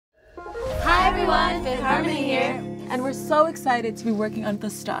Fifth Harmony here. And we're so excited to be working on The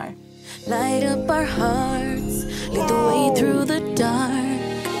Star. Light up our hearts, lead the way through the dark.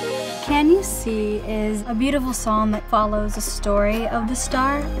 Can You See is a beautiful song that follows the story of the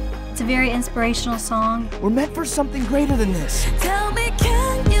star. It's a very inspirational song. We're meant for something greater than this. Tell me,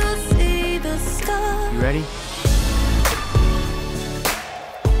 can you see the star? You ready?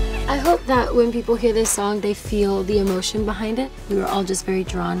 I hope that when people hear this song, they feel the emotion behind it. We were all just very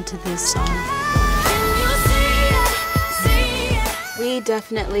drawn to this song. We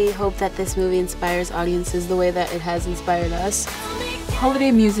definitely hope that this movie inspires audiences the way that it has inspired us.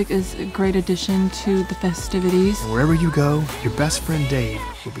 Holiday music is a great addition to the festivities. And wherever you go, your best friend Dave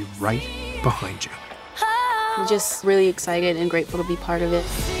will be right behind you. We're just really excited and grateful to be part of it.